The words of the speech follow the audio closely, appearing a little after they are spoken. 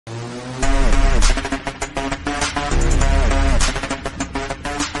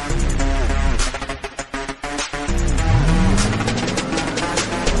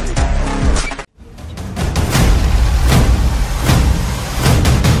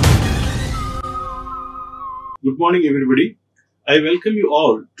Good morning, everybody. I welcome you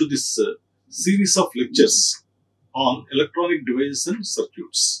all to this series of lectures on electronic devices and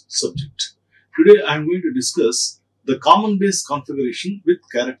circuits subject. Today, I am going to discuss the common base configuration with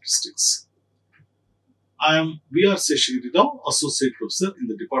characteristics. We are Seshagiri Rao, Associate Professor in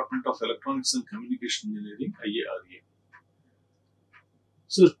the Department of Electronics and Communication Engineering, IARE.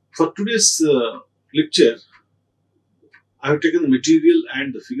 So, for today's lecture, I have taken the material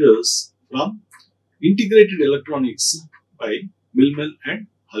and the figures from Integrated Electronics by Milman and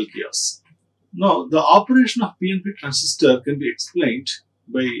Halkias. Now, the operation of PNP transistor can be explained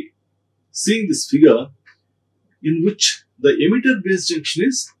by seeing this figure in which the emitter base junction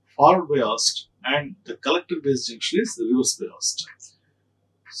is forward biased and the collector base junction is reverse biased.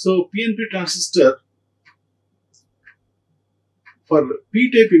 So, PNP transistor, for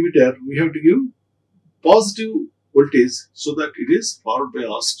P-type emitter, we have to give positive voltage so that it is forward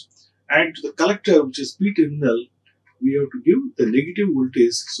biased, and to the collector, which is P terminal, we have to give the negative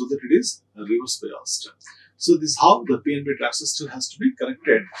voltage so that it is reverse biased. So this is how the PNP transistor has to be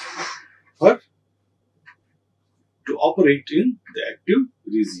connected to operate in the active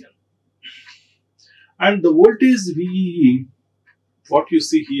region. And the voltage VEE, what you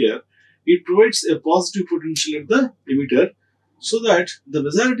see here, it provides a positive potential at the emitter so that the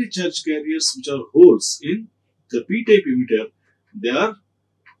majority charge carriers, which are holes in the P-type emitter, they are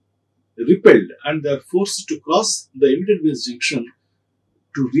repelled and they are forced to cross the emitter base junction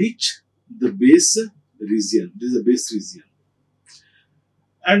to reach the base region. This is the base region.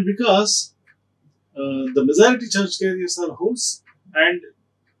 And because the majority charge carriers are holes and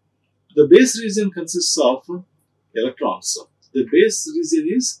the base region consists of electrons. The base region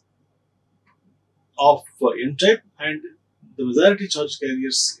is of N-type and the majority charge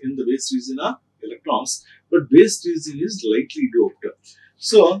carriers in the base region are electrons, but base region is lightly doped.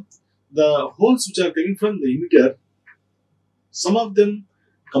 So, the holes which are coming from the emitter, some of them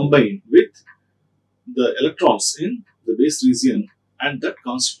combine with the electrons in the base region, and that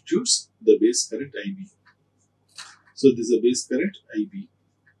constitutes the base current IB. So, this is a base current IB.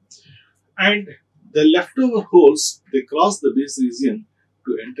 And the leftover holes, they cross the base region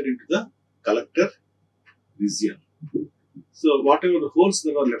to enter into the collector region. So, whatever the holes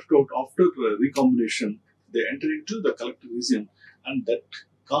that are left out after recombination, they enter into the collector region, and that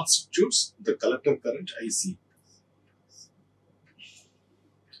constitutes the collector current IC.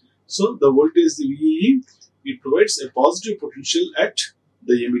 So, the voltage VEE, it provides a positive potential at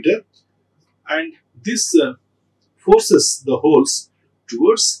the emitter, and this forces the holes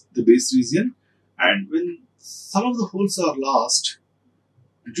towards the base region, and when some of the holes are lost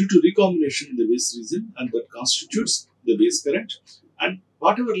due to recombination in the base region, and that constitutes the base current, and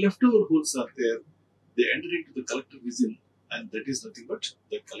whatever leftover holes are there, they enter into the collector region, and that is nothing but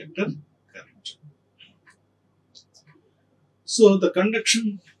the collector current. So, the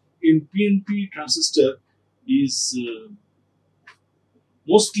conduction in PNP transistor is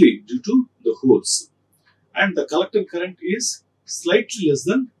mostly due to the holes, and the collector current is slightly less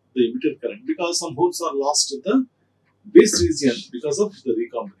than the emitter current because some holes are lost in the base region because of the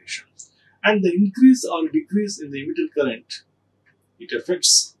recombination. And the increase or decrease in the emitter current, it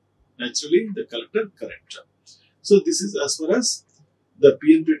affects naturally the collector current. So, this is as far as the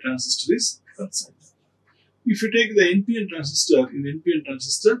PNP transistor is concerned. If you take the NPN transistor, in NPN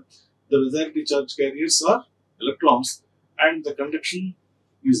transistor, the majority charge carriers are electrons, and the conduction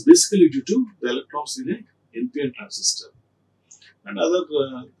is basically due to the electrons in a NPN transistor. And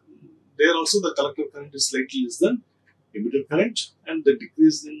there also the collector current is slightly less than emitter current, and the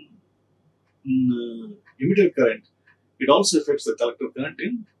decrease in emitter current, it also affects the collector current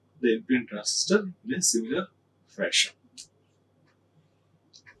in the NPN transistor in a similar fashion.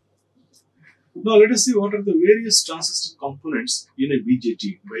 Now, let us see what are the various transistor components in a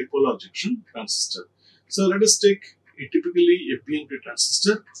BJT, bipolar junction transistor. So, let us take typically a PNP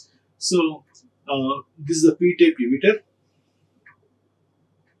transistor. So, this is the P-type emitter,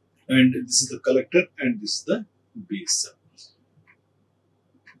 and this is the collector, and this is the base.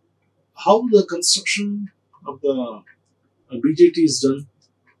 How the construction of the BJT is done?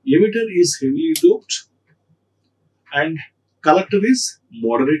 Emitter is heavily doped and collector is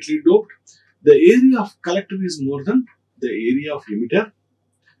moderately doped. The area of collector is more than the area of emitter,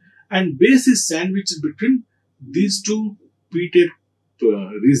 and base is sandwiched between these two P-type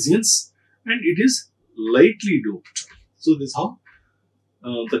regions, and it is lightly doped. So, this is how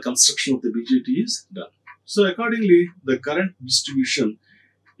the construction of the BJT is done. So, accordingly, the current distribution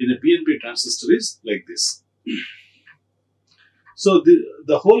in a PNP transistor is like this. So,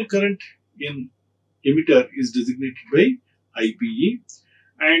 the whole current in emitter is designated by IPE,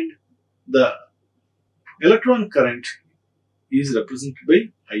 and the Electron current is represented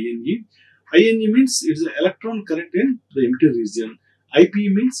by INE. INE means it is an electron current in the emitter region.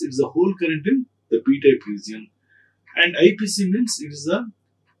 IPE means it is a hole current in the p-type region. And IPC means it is a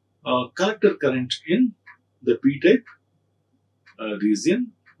collector current in the p-type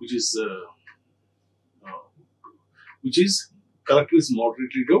region, which is collector is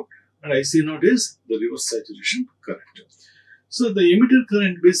moderately doped, and IC0 is the reverse saturation current. So the emitter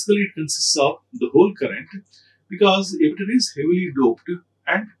current basically it consists of the hole current, because emitter is heavily doped,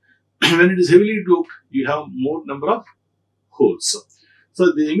 and when it is heavily doped, you have more number of holes. So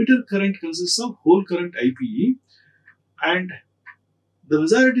the emitter current consists of hole current IPE, and the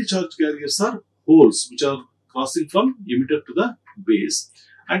majority charge carriers are holes which are crossing from emitter to the base,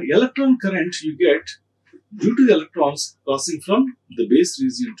 and electron current you get due to the electrons crossing from the base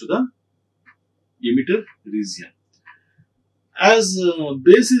region to the emitter region. As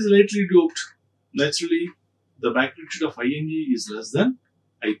base is lightly doped, naturally the magnitude of INE is less than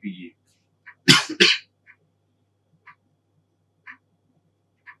IPE.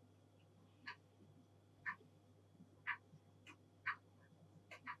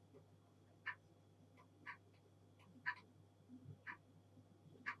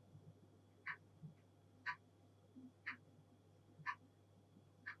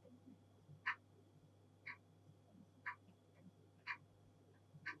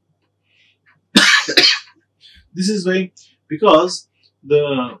 This is why, because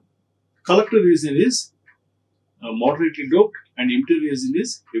the collector region is moderately doped and emitter region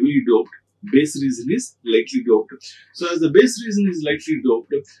is heavily doped, base region is lightly doped. So as the base region is lightly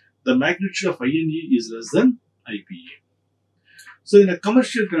doped, the magnitude of INE is less than IPE. So in a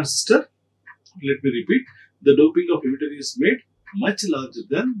commercial transistor, let me repeat, the doping of emitter is made much larger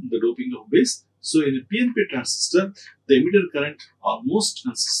than the doping of base. So in a PNP transistor, the emitter current almost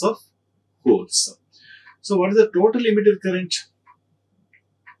consists of holes. So what is the total emitter current?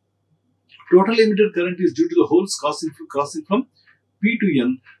 Total emitter current is due to the holes crossing from P to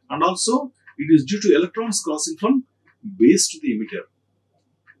N, and also it is due to electrons crossing from base to the emitter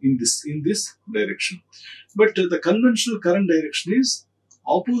in this direction. But the conventional current direction is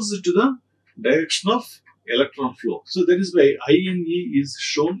opposite to the direction of electron flow. So that is why INE is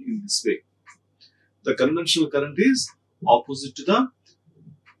shown in this way. The conventional current is opposite to the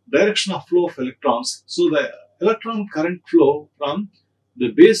direction of flow of electrons. So the electron current flow from the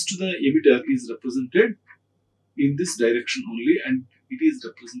base to the emitter is represented in this direction only, and it is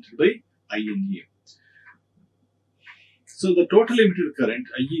represented by INE. So the total emitter current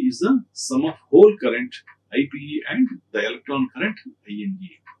IE is the sum of hole current IPE and the electron current INE.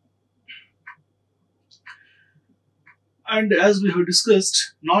 And as we have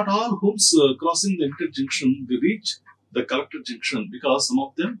discussed, not all holes crossing the emitter junction will reach the collector junction, because some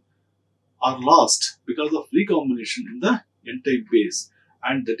of them are lost because of recombination in the N-type base,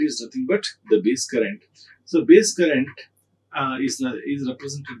 and that is nothing but the base current. So base current is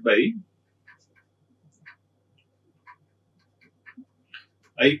represented by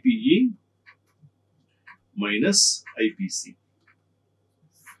IPE minus IPC.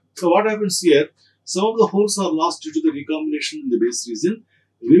 So what happens here? Some of the holes are lost due to the recombination in the base region.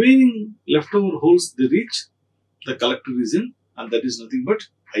 Remaining leftover holes, they reach the collector region, and that is nothing but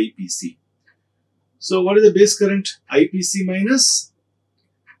IPC. So what is the base current? IPC minus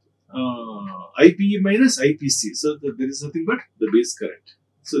IPE minus IPC. So there is nothing but the base current.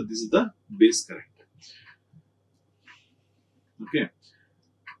 So this is the base current. Okay.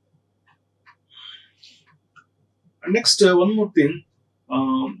 And next, one more thing.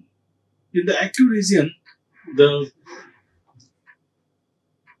 In the active region, the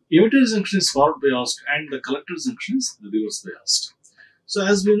emitter junction is forward biased and the collector junction is reverse biased. So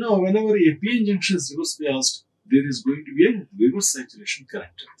as we know, whenever a PN junction is reverse biased, there is going to be a reverse saturation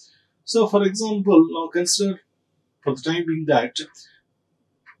current. So for example, now consider for the time being that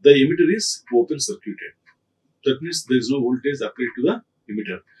the emitter is open circuited. That means there is no voltage applied to the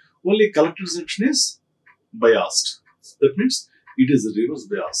emitter. Only collector junction is biased. That means it is reverse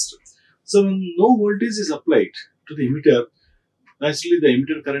biased. So when no voltage is applied to the emitter, naturally the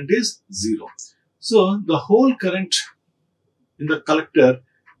emitter current is 0. So the whole current in the collector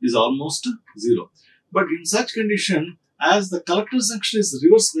is almost 0. But in such condition, as the collector junction is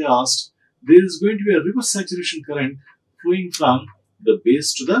reverse biased, there is going to be a reverse saturation current flowing from the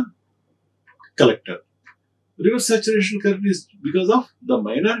base to the collector. Reverse saturation current is because of the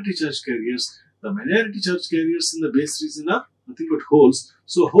minority charge carriers. The minority charge carriers in the base region are nothing but holes.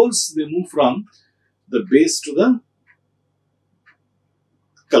 So holes, they move from the base to the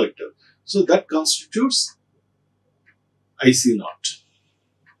collector. So that constitutes IC0.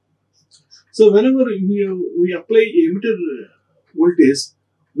 So whenever we apply emitter voltage,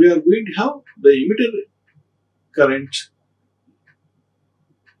 we are going to have the emitter current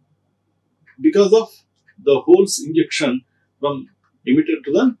because of the holes injection from emitter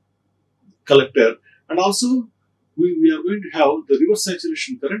to the collector, and also we are going to have the reverse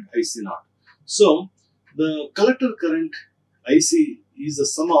saturation current IC naught. So the collector current IC is the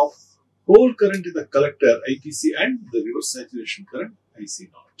sum of whole current in the collector IPC and the reverse saturation current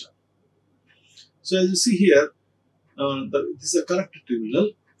IC naught. So as you see here, this is a collector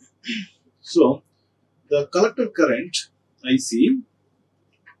terminal. So the collector current IC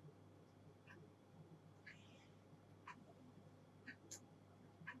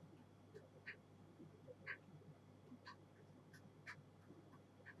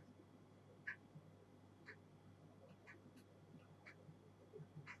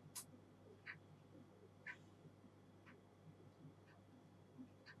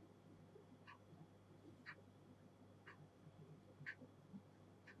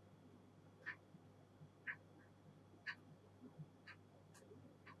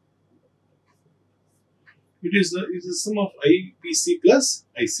it is the sum of IPC plus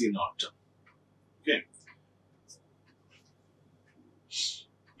IC naught. Okay.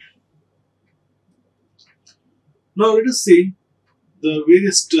 Now let us see the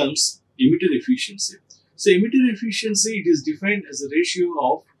various terms emitter efficiency. So emitter efficiency, it is defined as a ratio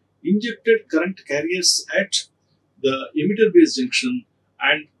of injected current carriers at the emitter base junction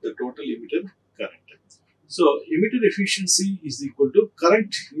and the total emitter current. So emitter efficiency is equal to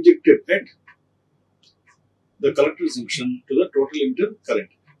current injected at the collector junction to the total emitter current.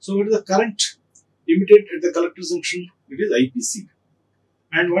 So what is the current emitted at the collector junction? It is IPC.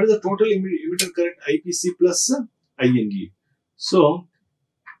 And what is the total emitter current? IPC plus INE. So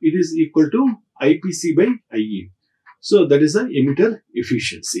it is equal to IPC by IE. So that is the emitter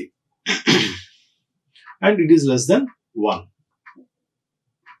efficiency. And it is less than 1.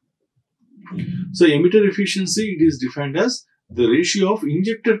 So emitter efficiency, it is defined as the ratio of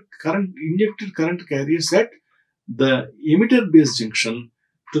injected current carriers at the emitter base junction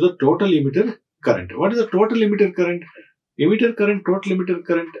to the total emitter current. What is the total emitter current? Emitter current, total emitter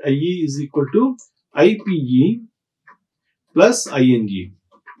current IE is equal to IPE plus INE.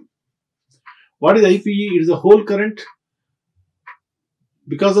 What is IPE? It is the whole current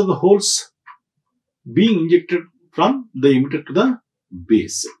because of the holes being injected from the emitter to the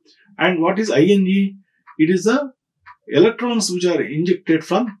base. And what is INE? It is the electrons which are injected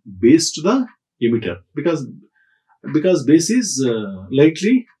from base to the emitter because base is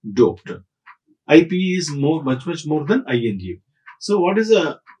lightly doped. IPE is much more than INE. So what is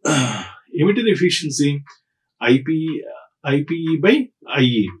the emitter efficiency? IPE by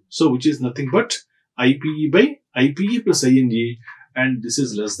IE. So which is nothing but IPE by IPE plus INE, and this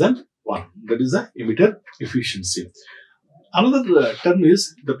is less than 1. That is the emitter efficiency. Another term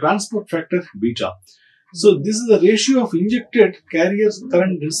is the transport factor beta. So this is the ratio of injected carrier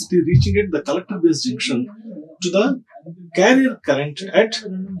current density reaching at the collector base junction to the carrier current at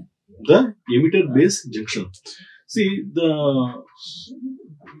the emitter base junction. See, the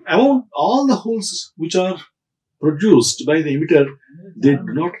amount, all the holes which are produced by the emitter, they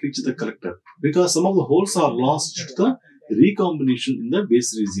do not reach the collector because some of the holes are lost to the recombination in the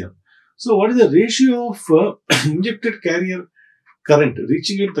base region. So what is the ratio of injected carrier current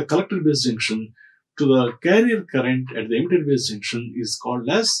reaching at the collector base junction to the carrier current at the emitter base junction is called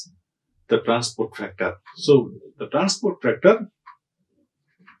as the transport factor. So the transport factor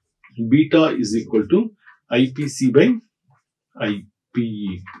beta is equal to IPC by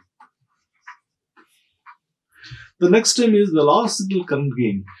IPE. The next term is the loss signal current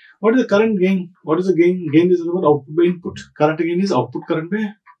gain. What is the current gain? What is the gain? Gain is about output by input. Current gain is output current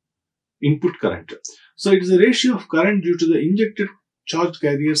by input current. So it is the ratio of current due to the injected charge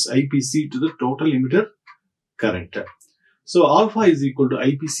carriers IPC to the total emitter current. So alpha is equal to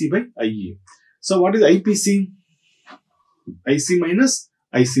IPC by IE. So what is IPC? IC minus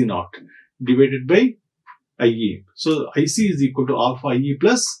IC naught divided by IE. So IC is equal to alpha IE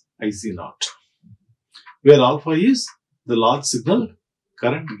plus IC naught, where alpha is the large signal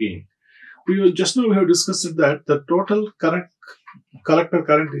current gain. Just now we have discussed that the total collector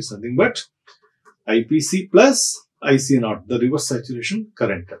current is nothing but IPC plus IC naught, the reverse saturation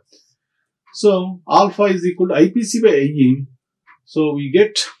current. So alpha is equal to IPC by IE. So we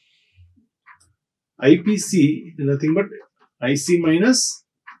get IPC is nothing but IC minus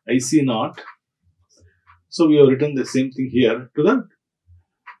IC naught. So we have written the same thing here to the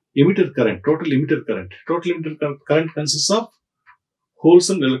emitter current, total emitter current. Total emitter current consists of holes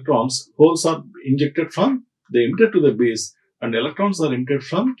and electrons. Holes are injected from the emitter to the base and electrons are emitted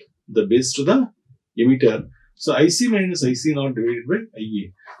from the base to the emitter. So IC minus IC naught divided by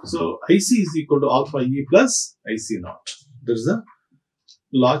IA. So IC is equal to alpha IA plus IC naught. There is a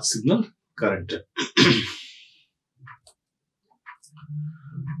large signal current.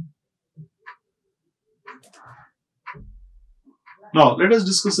 Now let us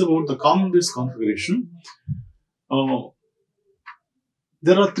discuss about the common base configuration.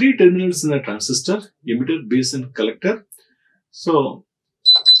 There are three terminals in a transistor: emitter, base and collector. So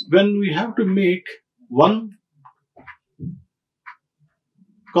when we have to make one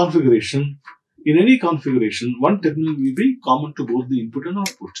configuration, in any configuration, one terminal will be common to both the input and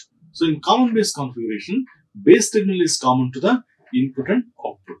output. So in common base configuration, base terminal is common to the input and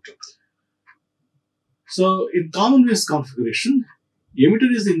output. So in common base configuration,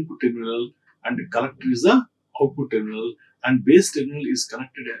 emitter is the input terminal and collector is the output terminal, and base terminal is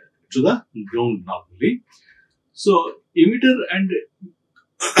connected to the ground normally. So emitter and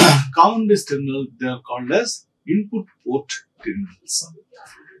common base terminal, they are called as input port terminals.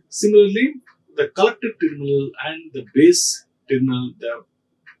 Similarly, the collector terminal and the base terminal, they are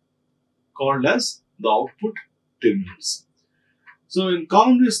called as the output terminals. So in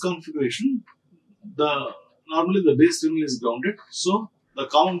common base configuration, normally the base terminal is grounded. So the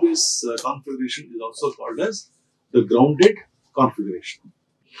common base configuration is also called as the grounded configuration.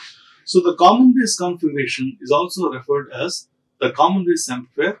 So the common base configuration is also referred as the common base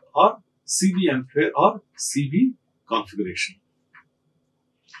amplifier or CB amplifier or CB configuration.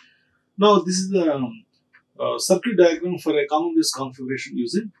 Now this is the circuit diagram for a common base configuration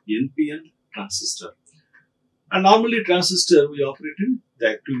using NPN transistor. And normally transistor we operate in the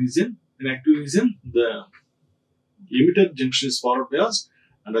active region. In active region, the emitter junction is forward biased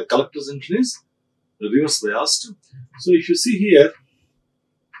and the collector junction is reverse biased. So if you see here,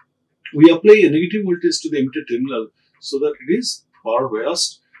 we apply a negative voltage to the emitter terminal so that it is forward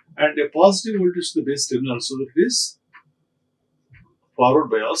biased, and a positive voltage to the base terminal so that it is forward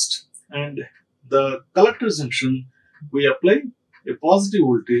biased, and the collector junction we apply a positive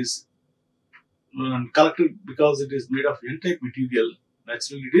voltage, and collector, because it is made of N-type material,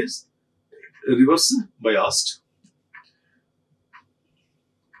 naturally it is reverse biased.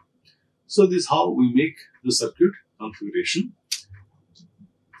 So this is how we make the circuit configuration.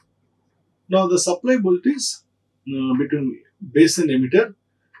 Now the supply voltage between base and emitter,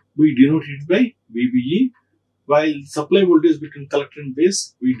 we denote it by VBE, while supply voltage between collector and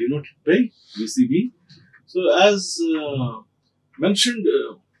base, we denote it by VCB. So as mentioned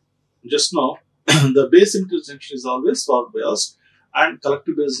just now, the base emitter junction is always forward biased and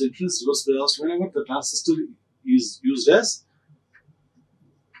collector base junction is reverse biased whenever the transistor is used as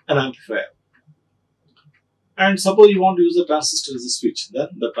an amplifier. And suppose you want to use the transistor as a switch, then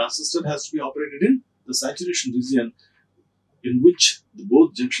the transistor has to be operated in the saturation region in which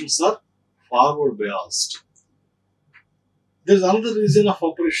both junctions are forward biased. There is another region of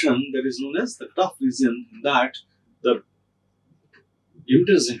operation that is known as the cutoff region, in that the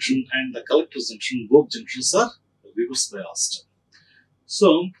emitter junction and the collector junction, both junctions are reverse biased.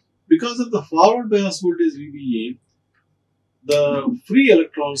 So because of the forward bias voltage VBA, the free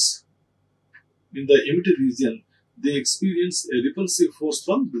electrons in the emitter region, they experience a repulsive force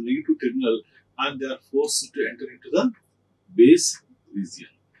from the negative terminal and they are forced to enter into the base region.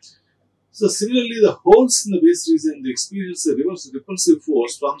 So similarly, the holes in the base region, they experience a reverse repulsive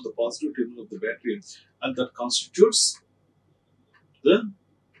force from the positive terminal of the battery, and that constitutes the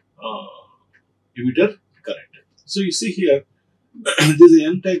emitter current. So you see here, this is a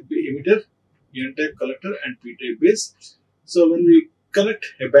N-type emitter, N-type collector and P-type base. So when we connect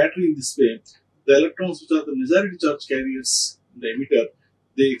a battery in this way, the electrons which are the majority charge carriers in the emitter,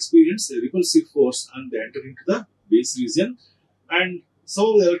 they experience a repulsive force and they enter into the base region, and some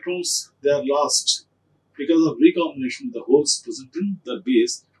of the electrons, they are lost because of recombination of the holes present in the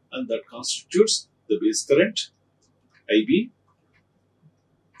base, and that constitutes the base current IB,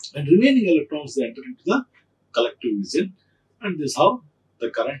 and remaining electrons, they enter into the collective region, and this is how the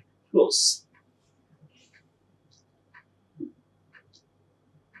current flows.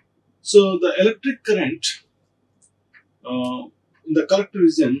 So the electric current in the collector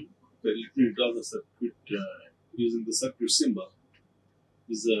region, let me draw the circuit using the circuit symbol.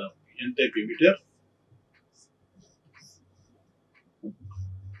 This is a N-type emitter,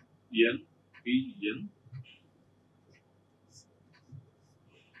 N, P, N.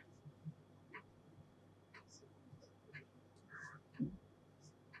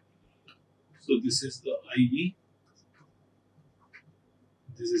 So this is the IE,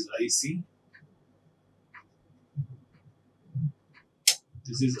 this is IC,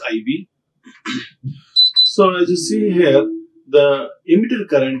 this is IB. So as you see here, the emitter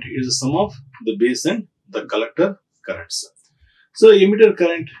current is the sum of the base and the collector currents. So emitter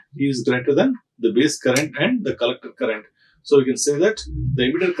current is greater than the base current and the collector current. So we can say that the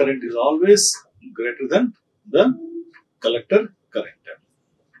emitter current is always greater than the collector current.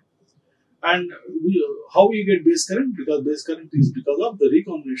 And how we get base current? Because base current is because of the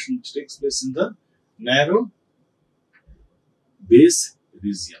recombination which takes place in the narrow base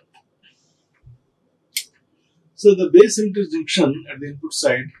region. So the base emitter junction at the input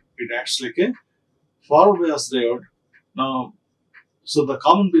side, it acts like a forward bias diode. Now, so the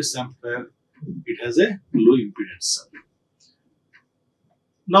common base amplifier, it has a low impedance.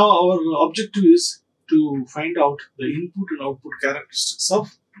 Now our objective is to find out the input and output characteristics of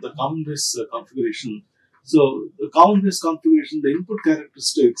the common base configuration. So the common base configuration, the input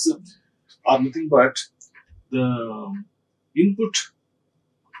characteristics are nothing but the input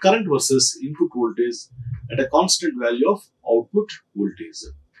current versus input voltage at a constant value of output voltage.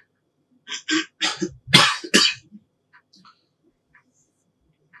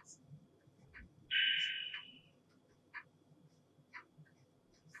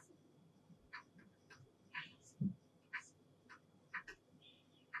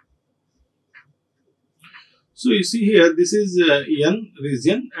 So you see here, this is N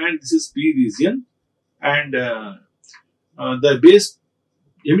region and this is P region, and the base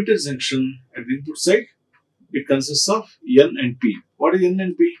emitter junction at the input side, it consists of N and P. What is N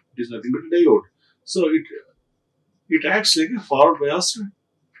and P? It is nothing but a diode. So it acts like a forward biased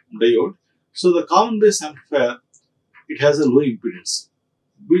diode. So the common base amplifier, it has a low impedance.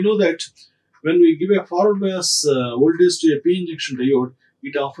 We know that when we give a forward bias voltage to a P junction diode,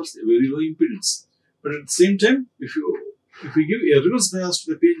 it offers a very low impedance. But at the same time, if we give a reverse bias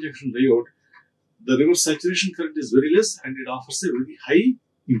to the P junction diode, the reverse saturation current is very less and it offers a very high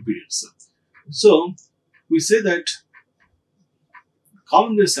impedance. So we say that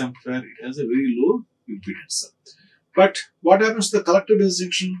common base amplifier, it has a very low impedance. But what happens to the collector base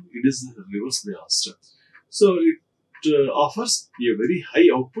junction? It is reverse biased. So it offers a very high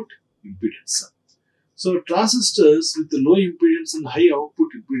output impedance. So transistors with the low impedance and high output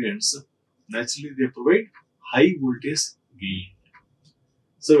impedance, naturally they provide high voltage gain.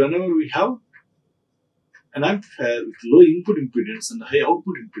 So whenever we have an amplifier with low input impedance and high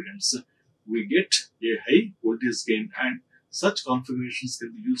output impedance, we get a high voltage gain, and such configurations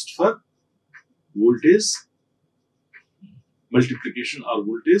can be used for voltage multiplication or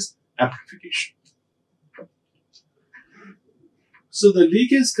voltage amplification. So the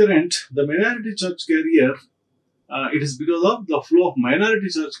leakage current, the minority charge carrier, it is because of the flow of minority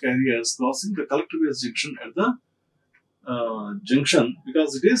charge carriers crossing the collector base junction at the junction,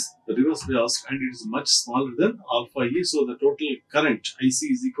 because it is reverse biased and it is much smaller than alpha E. So the total current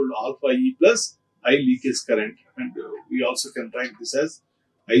IC is equal to alpha E plus I leakage current, and we also can write this as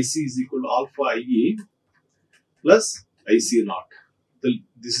IC is equal to alpha IE plus IC naught.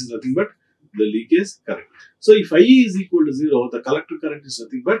 This is nothing but the leakage current. So if IE is equal to 0, the collector current is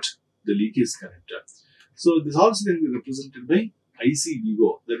nothing but the leakage current. So this also can be represented by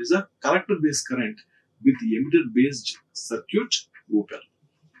ICBO, that is a collector base current with the emitter based circuit open.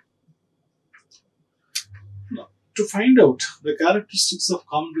 Now, to find out the characteristics of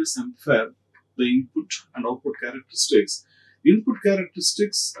common base amplifier, the input and output characteristics, input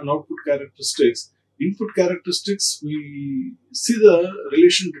characteristics and output characteristics. Input characteristics, we see the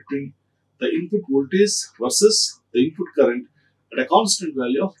relation between the input voltage versus the input current at a constant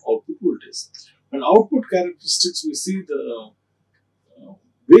value of output voltage. And output characteristics, we see the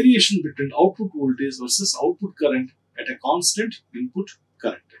variation between output voltage versus output current at a constant input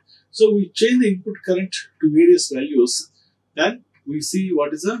current. So we change the input current to various values, then we see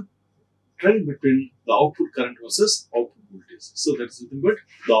what is the trend between the output current versus output voltage. So that is nothing but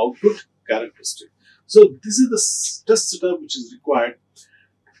the output characteristic. So this is the test setup which is required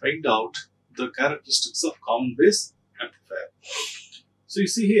to find out the characteristics of common base amplifier. So you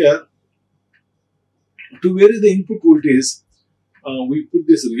see here, to vary the input voltage, we put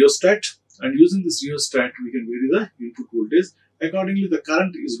this rheostat, and using this rheostat we can vary the input voltage. Accordingly, the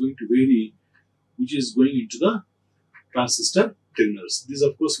current is going to vary, which is going into the transistor terminals. This,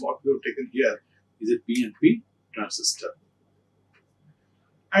 of course, what we have taken here is a PNP transistor.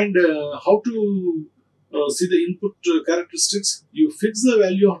 And how to see the input characteristics? You fix the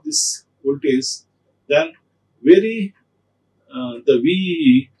value of this voltage, then vary the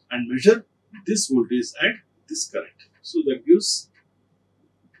VEE and measure this voltage and this current. So that gives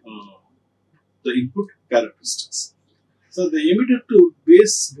the input characteristics. So the emitter to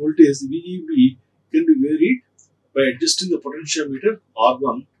base voltage VEB can be varied by adjusting the potentiometer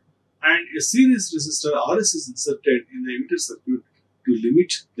R1 and a series resistor RS is inserted in the emitter circuit to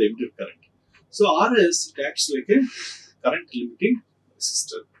limit the emitter current. So RS, it acts like a current limiting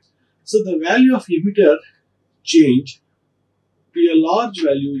resistor. So the value of emitter change to a large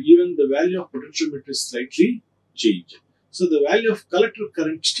value, even the value of potentiometer is slightly changed. So the value of collector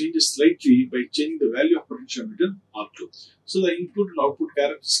current changes slightly by changing the value of potentiometer R2. So the input and output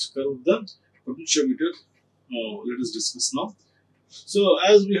characteristic curve of the potentiometer, let us discuss now. So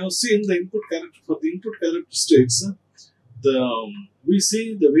as we have seen, the input characteristics, we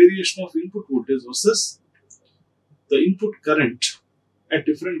see the variation of input voltage versus the input current at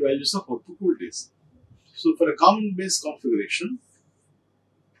different values of output voltage. So for a common base configuration,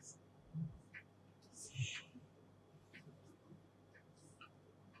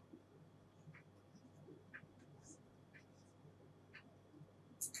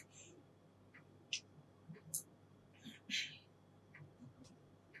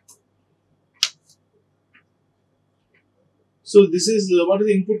 so this is what is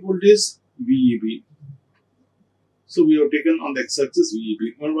the input voltage? VEB. So we have taken on the x-axis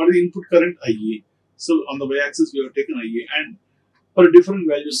VEB. And what is the input current? IA. So on the y-axis we have taken IA, and for different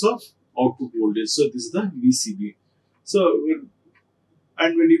values of output voltage. So this is the VCB. So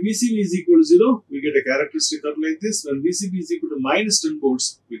and when VCB is equal to 0, we get a characteristic curve like this. When VCB is equal to minus 10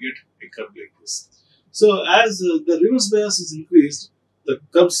 volts, we get a curve like this. So as the reverse bias is increased, the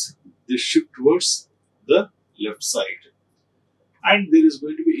curves, they shift towards the left side, and there is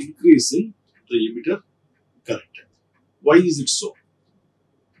going to be increase in the emitter current. Why is it so?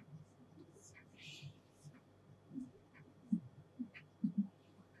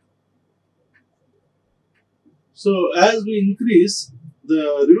 So as we increase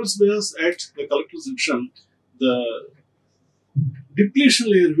the reverse bias at the collector junction, the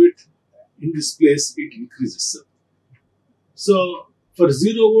depletion layer width in this place, it increases. So for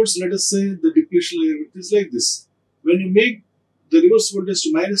 0 volts, let us say the depletion layer width is like this. When you make the reverse voltage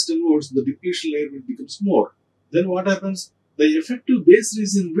to minus 10 volts, the depletion layer width becomes more. Then what happens? The effective base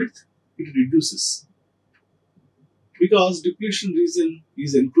region width, it reduces, because depletion region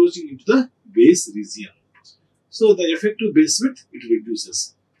is encroaching into the base region. So the effective base width, it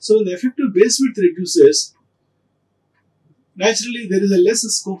reduces. So when the effective base width reduces, naturally there is a less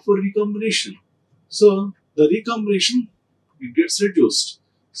scope for recombination. So the recombination, it gets reduced.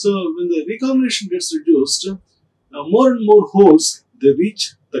 So when the recombination gets reduced, more and more holes, they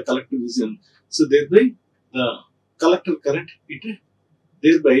reach the collector region. So thereby the collector current,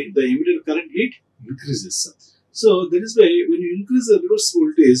 thereby the emitter current, it increases. So that is why when you increase the reverse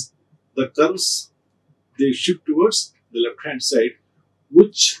voltage, the curves, they shift towards the left hand side,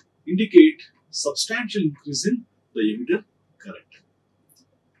 which indicate substantial increase in the emitter current.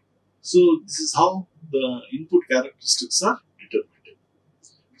 So this is how the input characteristics are determined.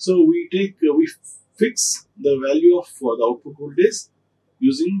 So we fix the value of the output voltage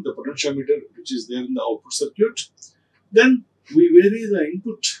using the potentiometer which is there in the output circuit. Then we vary the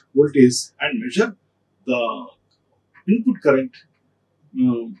input voltage and measure the input current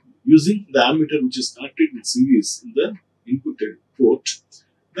using the ammeter which is connected in series in the input port.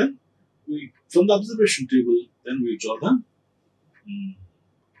 Then from the observation table, then we draw the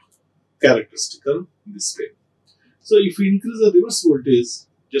characteristic in this way. So if we increase the reverse voltage,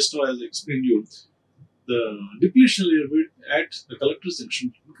 just now as I explained you, the depletion layer width at the collector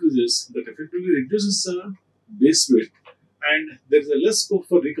junction increases, that effectively reduces the base width, and there is a less scope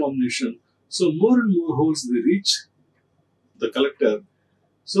for recombination. So more and more holes, they reach the collector.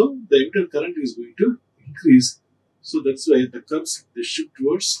 So the emitter current is going to increase. So that's why the curves, they shift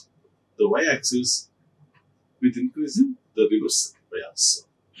towards the y-axis with increasing the reverse bias.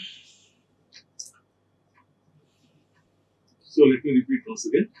 So let me repeat once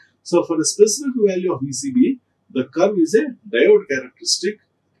again. So for a specific value of VCB, the curve is a diode characteristic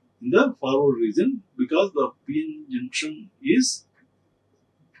in the forward region because the PN junction is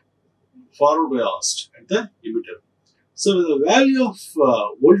forward biased at the emitter. So the value of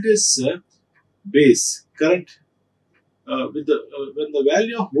voltage base current, when the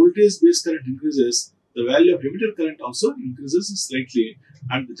value of voltage base current increases, the value of emitter current also increases slightly,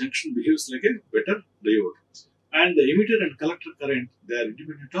 and the junction behaves like a better diode. And the emitter and collector current, they are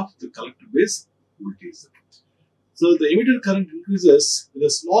independent of the collector base voltage. So the emitter current increases with a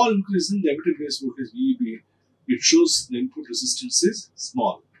small increase in the emitter base voltage VEB. It shows the input resistance is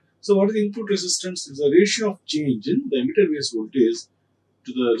small. So what is the input resistance? Is the ratio of change in the emitter base voltage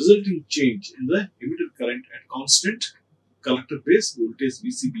to the resulting change in the emitter current at constant collector base voltage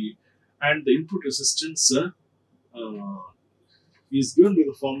VCB, and the input resistance is given by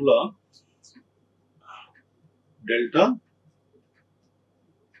the formula delta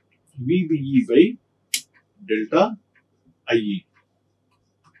VBE by delta IE.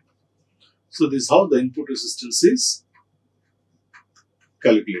 So this is how the input resistance is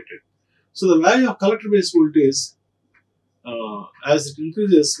calculated. So the value of collector base voltage, as it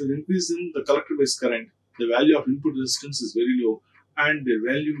increases, with increase in the collector base current, the value of input resistance is very low, and the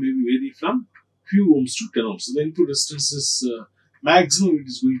value may vary from few ohms to 10 ohms. So the input resistance is maximum, it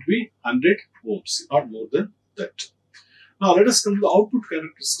is going to be 100 ohms, not more than that. Now let us come to the output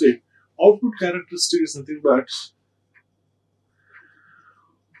characteristic. Output characteristic is nothing but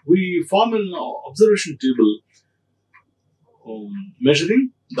we form an observation table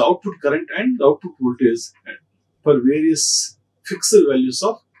measuring the output current and the output voltage for various fixed values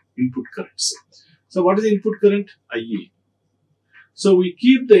of input currents. So what is the input current? IE. So we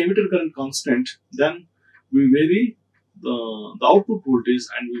keep the emitter current constant, then we vary the output voltage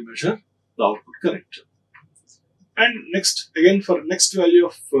and we measure the output current. And next, again for next value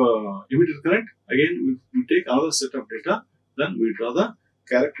of emitter current, again we take another set of data, then we draw the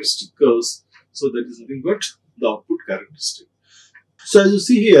characteristic curves. So that is nothing but the output characteristic. So as you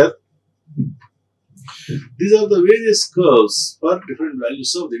see here, these are the various curves for different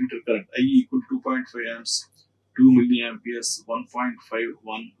values of the emitter current. IE equal to 2.5 amps, 2 milliamperes, 1.51,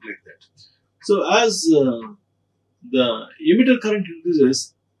 like that. So as the emitter current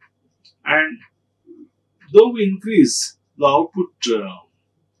increases, and though we increase the output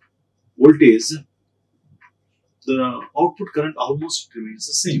voltage, the output current almost remains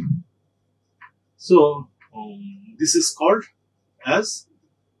the same. So this is called as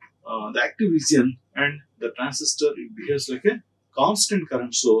the active region, and the transistor, it behaves like a constant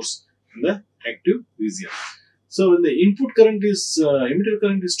current source in the active region. So when the input current is emitter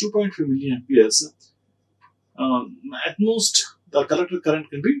current is 2.5 milliamperes, at most the collector current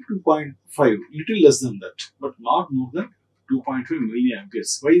can be 2.5, little less than that, but not more than 2.5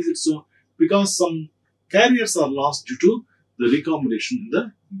 milliamperes. Why is it so? Because some carriers are lost due to the recombination in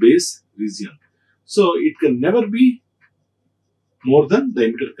the base region. So it can never be more than the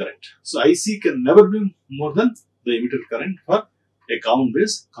emitter current. So IC can never be more than the emitter current for a common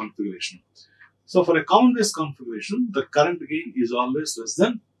base configuration. So for a common base configuration, the current gain is always less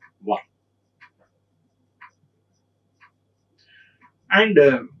than 1. And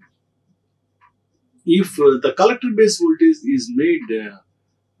if the collector base voltage is made in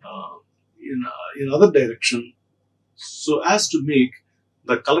other direction, so as to make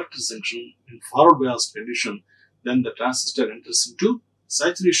the collector junction in forward biased condition, then the transistor enters into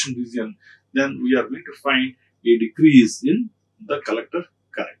saturation region, then we are going to find a decrease in the collector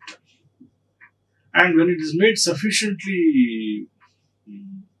current. And when it is made sufficiently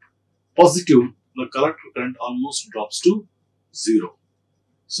positive, the collector current almost drops to 0.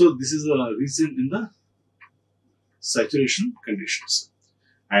 So this is a region in the saturation conditions,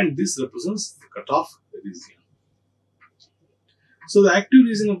 and this represents the cutoff region. So the active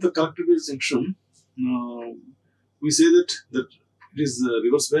region of the collector base junction, we say that it is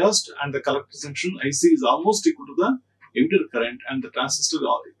reverse biased, and the collector junction IC is almost equal to the emitter current, and the transistor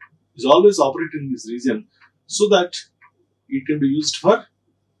is always operating in this region, so that it can be used for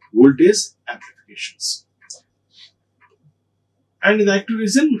voltage amplifications. And in the active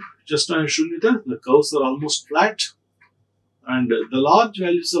region, just now I showed you that the curves are almost flat, and the large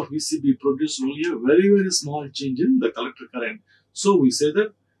values of VCB produce only a very, very small change in the collector current. So we say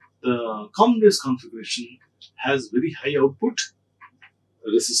that the common base configuration has very high output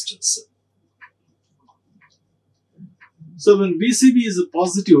resistance. So when VCB is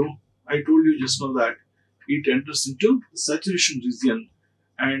positive, I told you just now that it enters into the saturation region,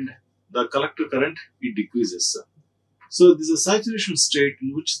 and the collector current, it decreases. So this is a saturation state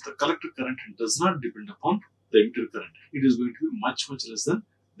in which the collector current does not depend upon the emitter current. It is going to be much, much less than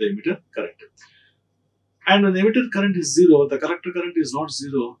the emitter current. And when the emitter current is 0, the collector current is not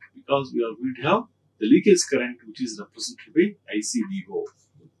 0, because we are going to have the leakage current, which is represented by ICVO.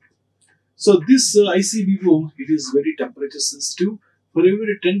 So this ICVO, it is very temperature sensitive. For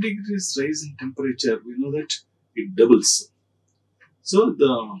every 10 degrees rise in temperature, we know that it doubles. So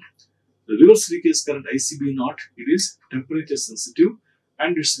the reverse leakage current ICB0, it is temperature sensitive,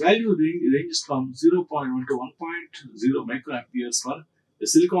 and its value ranges from 0.1 to 1.0 microamperes for a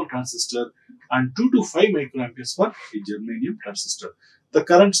silicon transistor and 2 to 5 microamperes for a germanium transistor. The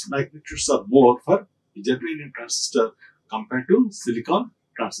current magnitudes are more for a germanium transistor compared to silicon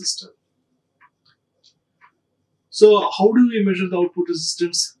transistor. So how do we measure the output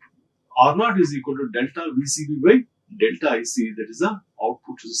resistance? R0 is equal to delta VCB by delta IC, that is the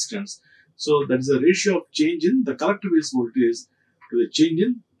output resistance. So that is a ratio of change in the collector base voltage to the change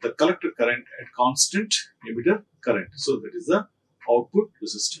in the collector current at constant emitter current. So that is the output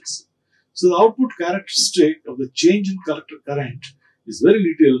resistance. So the output characteristic of the change in collector current is very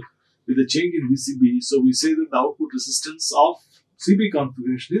little with the change in VCB. So we say that the output resistance of CB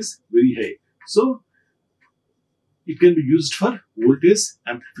configuration is very high. So it can be used for voltage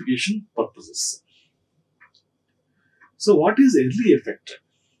amplification purposes. So what is early effect?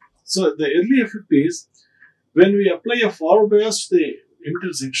 So the early effect is when we apply a forward bias to the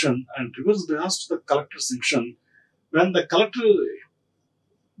emitter junction and reverse bias to the collector junction. When the collector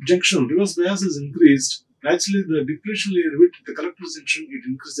junction reverse bias is increased, naturally the depletion layer width at the collector junction it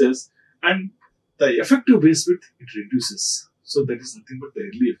increases and the effective base width it reduces. So that is nothing but the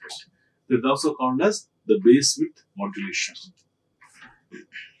early effect. That is also called as the base width modulation.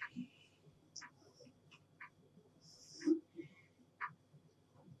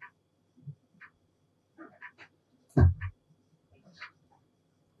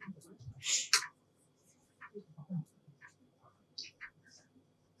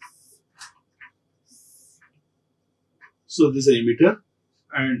 So this is the emitter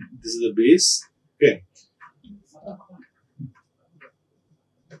and this is the base. Okay.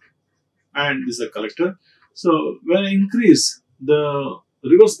 And this is a collector. So when I increase the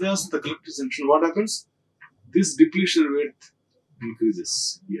reverse bias of the collector junction, what happens? This depletion width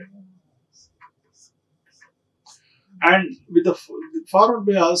increases here. And with the forward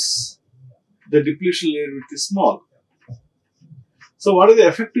bias, the depletion layer width is small. So what is the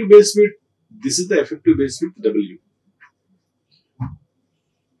effective base width? This is the effective base width W.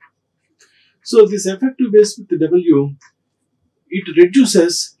 So this effective base width W, it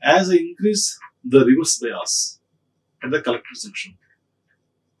reduces as I increase the reverse bias at the collector junction.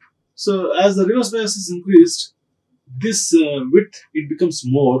 So as the reverse bias is increased, this width it becomes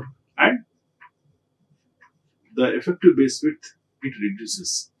more and the effective base width it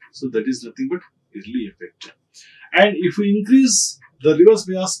reduces. So that is nothing but early effect. And if we increase the reverse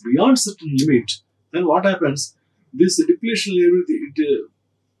bias beyond certain limit, then what happens? This depletion layer it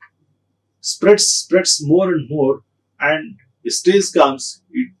spreads more and more, and a stage comes,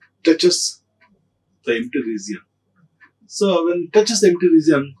 it touches the emitter region. So when it touches the emitter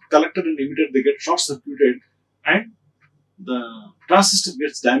region, collector and emitter they get short circuited and the transistor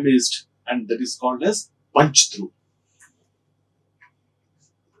gets damaged, and that is called as punch through.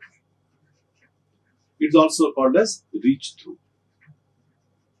 It's also called as reach through.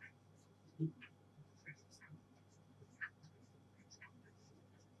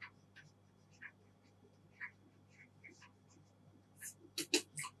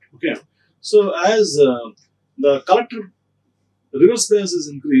 Okay, so as the collector reverse bias is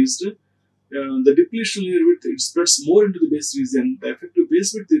increased, the depletion layer width it spreads more into the base region. The effective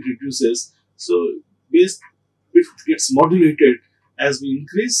base width it reduces. So base width gets modulated as we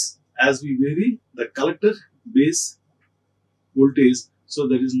increase, as we vary the collector base voltage. So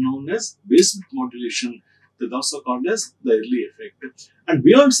that is known as base width modulation. That is also called as the early effect. And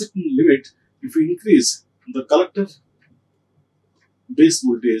beyond certain limit, if we increase the collector base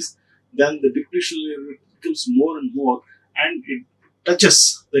voltage, then the depletion layer becomes more and more, and it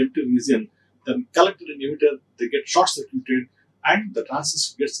touches the emitter region. Then collector and emitter they get short circuited, and the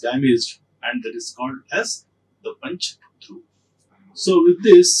transistor gets damaged, and that is called as the punch through. So with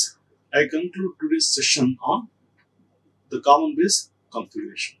this, I conclude today's session on the common base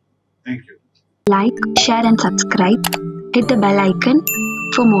configuration. Thank you. Like, share and subscribe. Hit the bell icon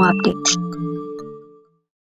for more updates.